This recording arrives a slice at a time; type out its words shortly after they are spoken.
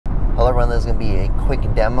Hello everyone, this is going to be a quick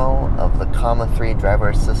demo of the Comma 3 driver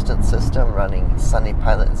assistance system running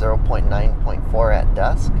SunnyPilot 0.9.4 at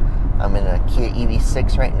Dusk. I'm in a Kia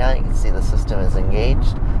EV6 right now. You can see the system is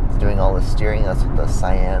engaged. It's doing all the steering. That's what the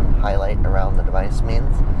cyan highlight around the device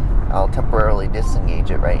means. I'll temporarily disengage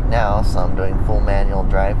it right now, so I'm doing full manual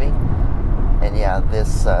driving. And yeah,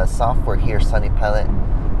 this software here,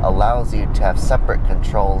 SunnyPilot, allows you to have separate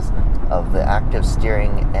controls of the active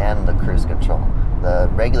steering and the cruise control.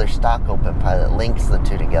 The regular stock OpenPilot links the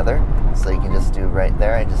two together, so you can just do right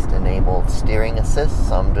there. I just enabled steering assist,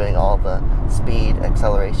 so I'm doing all the speed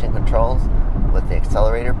acceleration controls with the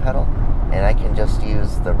accelerator pedal, and I can just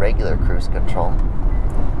use the regular cruise control.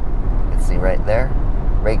 You can see right there,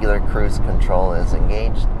 regular cruise control is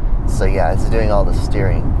engaged. So yeah, it's doing all the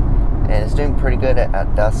steering, and it's doing pretty good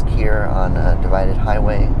at dusk here on a divided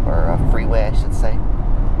highway, or a freeway I should say.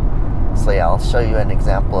 So yeah, I'll show you an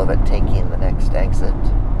example of it taking the next exit.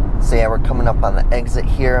 So yeah, we're coming up on the exit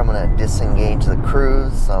here. I'm going to disengage the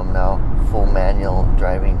cruise. So I'm now full manual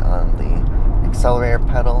driving on the accelerator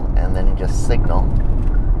pedal, and then you just signal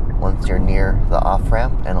once you're near the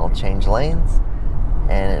off-ramp, and it'll change lanes,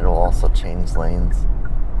 and it'll also change lanes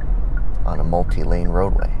on a multi-lane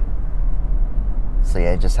roadway. So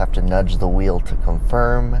yeah, you just have to nudge the wheel to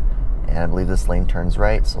confirm. And I believe this lane turns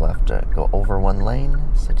right, so we'll have to go over one lane.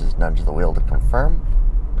 So just nudge the wheel to confirm.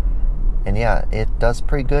 And yeah, it does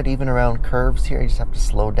pretty good even around curves here. You just have to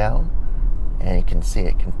slow down. And you can see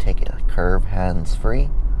it can take a curve hands-free.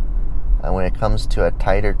 And when it comes to a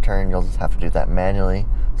tighter turn, you'll just have to do that manually.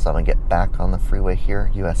 So I'm going to get back on the freeway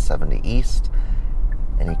here, US 70 East.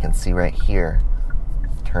 And you can see right here,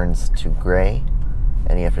 it turns to gray.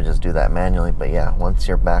 And you have to just do that manually. But yeah, once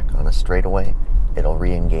you're back on a straightaway, it'll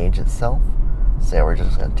re-engage itself. So yeah, we're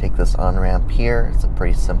just going to take this on-ramp here. It's a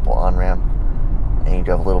pretty simple on-ramp. And you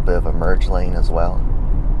do have a little bit of a merge lane as well.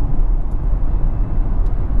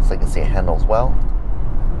 So you can see it handles well.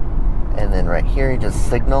 And then right here, you just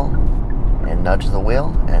signal and nudge the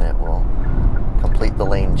wheel, and it will complete the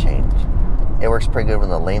lane change. It works pretty good when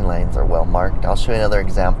the lane lines are well marked. I'll show you another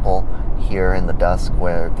example here in the dusk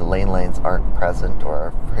where the lane lines aren't present or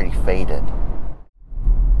are pretty faded.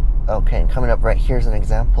 Okay, and coming up right here is an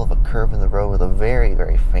example of a curve in the road with a very,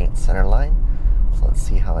 very faint center line. So let's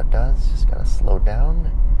see how it does. Just gotta slow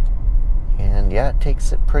down. And yeah, it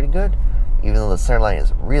takes it pretty good. Even though the center line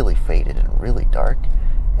is really faded and really dark,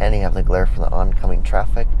 and you have the glare from the oncoming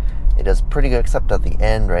traffic, it does pretty good except at the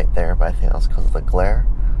end right there, but I think that's because of the glare.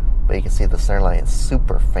 But you can see the center line is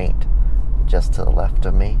super faint just to the left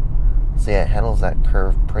of me. So yeah, it handles that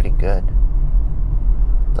curve pretty good.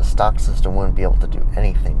 The stock system wouldn't be able to do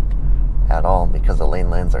anything at all because the lane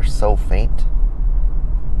lines are so faint.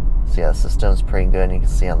 So yeah, the system's pretty good. You can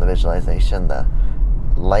see on the visualization the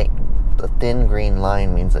thin green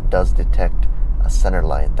line means it does detect a center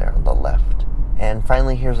line there on the left. And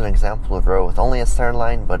finally, here's an example of a road with only a center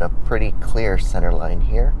line but a pretty clear center line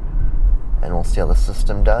here. And we'll see how the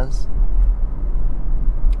system does.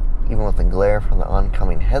 Even with the glare from the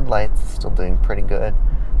oncoming headlights, it's still doing pretty good,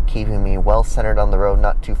 keeping me well centered on the road,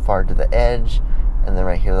 not too far to the edge. And then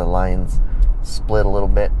right here the lines split a little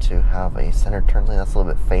bit to have a center turn lane. That's a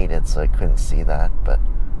little bit faded, so I couldn't see that, but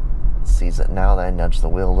it sees it now that I nudge the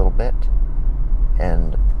wheel a little bit,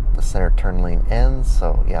 and the center turn lane ends.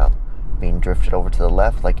 So yeah, being drifted over to the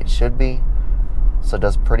left like it should be. So it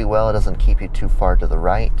does pretty well. It doesn't keep you too far to the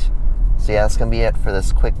right. So yeah, that's going to be it for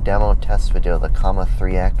this quick demo test video of the Comma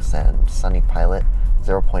 3X and SunnyPilot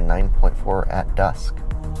 0.9.4 at Dusk.